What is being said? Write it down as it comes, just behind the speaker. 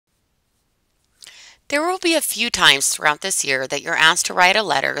There will be a few times throughout this year that you're asked to write a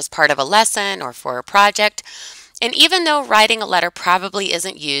letter as part of a lesson or for a project. And even though writing a letter probably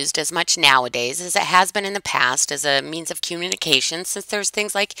isn't used as much nowadays as it has been in the past as a means of communication, since there's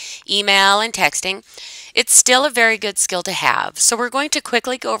things like email and texting, it's still a very good skill to have. So we're going to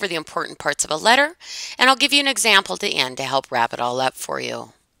quickly go over the important parts of a letter, and I'll give you an example at the end to help wrap it all up for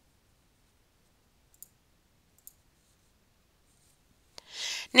you.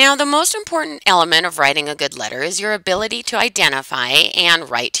 Now, the most important element of writing a good letter is your ability to identify and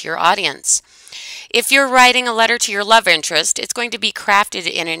write to your audience. If you're writing a letter to your love interest, it's going to be crafted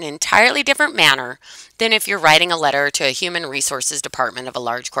in an entirely different manner than if you're writing a letter to a human resources department of a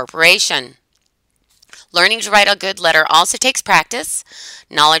large corporation. Learning to write a good letter also takes practice,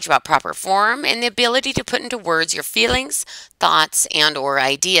 knowledge about proper form, and the ability to put into words your feelings, thoughts, and/or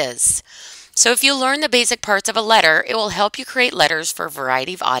ideas. So if you learn the basic parts of a letter, it will help you create letters for a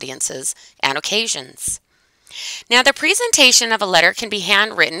variety of audiences and occasions. Now, the presentation of a letter can be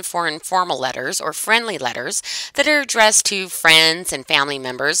handwritten for informal letters or friendly letters that are addressed to friends and family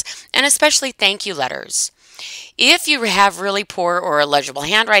members, and especially thank you letters. If you have really poor or illegible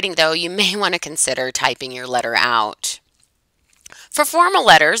handwriting, though, you may want to consider typing your letter out. For formal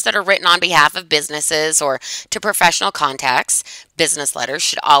letters that are written on behalf of businesses or to professional contacts, business letters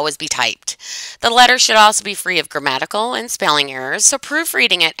should always be typed. The letter should also be free of grammatical and spelling errors, so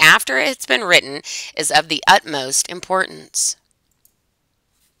proofreading it after it's been written is of the utmost importance.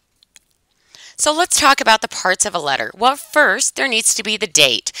 So let's talk about the parts of a letter. Well, first, there needs to be the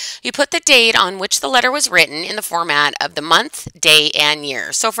date. You put the date on which the letter was written in the format of the month, day, and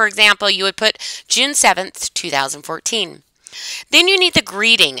year. So for example, you would put June 7th, 2014. Then you need the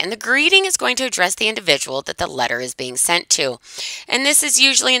greeting, and the greeting is going to address the individual that the letter is being sent to. And this is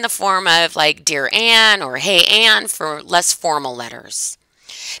usually in the form of like Dear Anne or Hey Anne for less formal letters.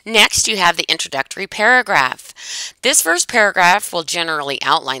 Next, you have the introductory paragraph. This first paragraph will generally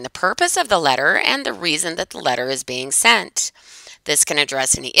outline the purpose of the letter and the reason that the letter is being sent. This can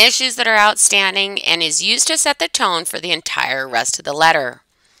address any issues that are outstanding and is used to set the tone for the entire rest of the letter.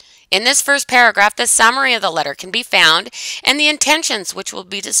 In this first paragraph, the summary of the letter can be found, and the intentions which will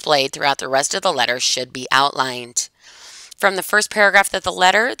be displayed throughout the rest of the letter should be outlined. From the first paragraph of the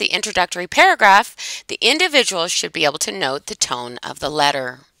letter, the introductory paragraph, the individual should be able to note the tone of the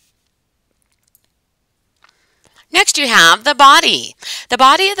letter. Next, you have the body. The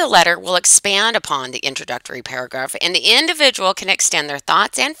body of the letter will expand upon the introductory paragraph, and the individual can extend their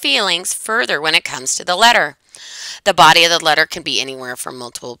thoughts and feelings further when it comes to the letter. The body of the letter can be anywhere from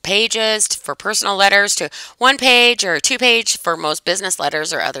multiple pages for personal letters to 1 page or 2 page for most business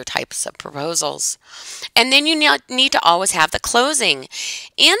letters or other types of proposals. And then you need to always have the closing.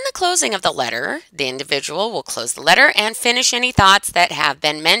 In the closing of the letter, the individual will close the letter and finish any thoughts that have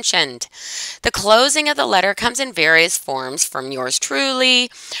been mentioned. The closing of the letter comes in various forms, from yours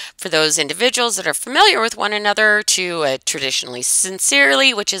truly, for those individuals that are familiar with one another, to a traditionally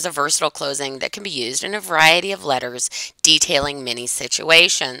sincerely, which is a versatile closing that can be used in a variety of letters detailing many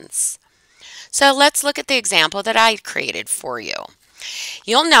situations. So let's look at the example that I created for you.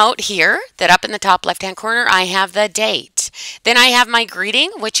 You'll note here that up in the top left-hand corner I have the date. Then I have my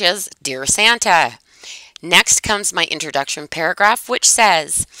greeting, which is Dear Santa. Next comes my introduction paragraph, which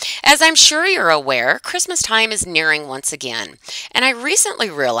says, as I'm sure you're aware, Christmas time is nearing once again, and I recently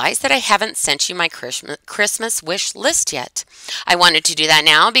realized that I haven't sent you my Christmas wish list yet. I wanted to do that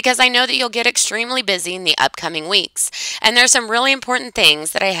now because I know that you'll get extremely busy in the upcoming weeks, and there's some really important things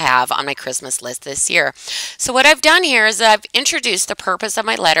that I have on my Christmas list this year. So what I've done here is I've introduced the purpose of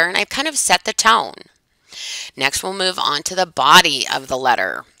my letter, and I've kind of set the tone. Next, we'll move on to the body of the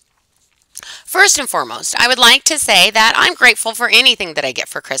letter. First and foremost, I would like to say that I'm grateful for anything that I get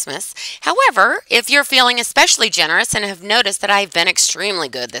for Christmas. However, if you're feeling especially generous and have noticed that I've been extremely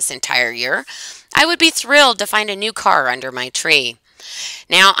good this entire year, I would be thrilled to find a new car under my tree.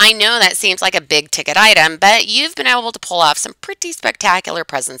 Now, I know that seems like a big ticket item, but you've been able to pull off some pretty spectacular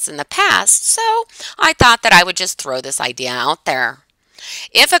presents in the past, so I thought that I would just throw this idea out there.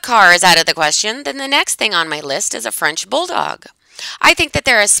 If a car is out of the question, then the next thing on my list is a French Bulldog. I think that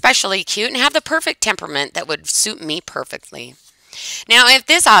they're especially cute and have the perfect temperament that would suit me perfectly. Now, if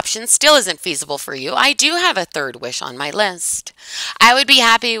this option still isn't feasible for you, I do have a third wish on my list. I would be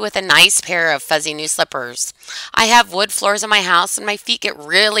happy with a nice pair of fuzzy new slippers. I have wood floors in my house and my feet get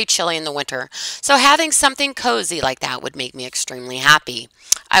really chilly in the winter, so having something cozy like that would make me extremely happy.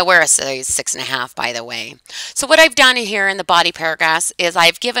 I wear a size 6.5, by the way. So what I've done here in the body paragraphs is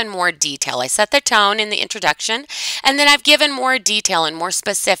I've given more detail. I set the tone in the introduction, and then I've given more detail and more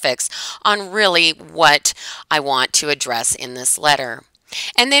specifics on really what I want to address in this letter.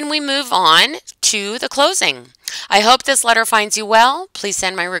 And then we move on to the closing. I hope this letter finds you well. Please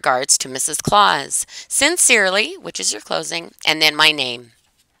send my regards to Mrs. Claus. Sincerely, which is your closing, and then my name.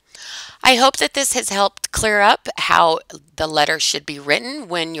 I hope that this has helped clear up how the letter should be written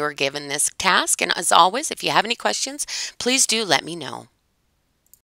when you're given this task. And as always, if you have any questions, please do let me know.